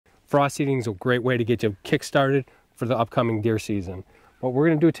frost seeding is a great way to get you kick-started for the upcoming deer season. What we're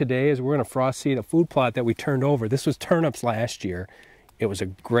going to do today is we're going to frost seed a food plot that we turned over. This was turnips last year. It was a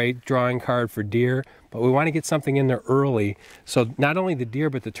great drawing card for deer, but we want to get something in there early so not only the deer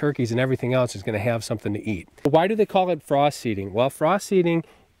but the turkeys and everything else is going to have something to eat. Why do they call it frost seeding? Well, frost seeding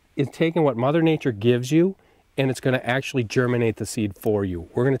is taking what Mother Nature gives you and it's going to actually germinate the seed for you.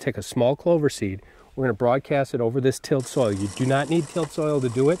 We're going to take a small clover seed, we're going to broadcast it over this tilled soil. You do not need tilled soil to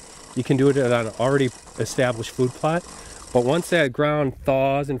do it. You can do it on an already established food plot. But once that ground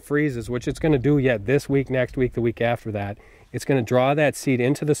thaws and freezes, which it's going to do yet this week, next week, the week after that, it's going to draw that seed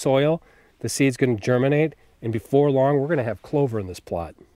into the soil. The seed's going to germinate, and before long, we're going to have clover in this plot.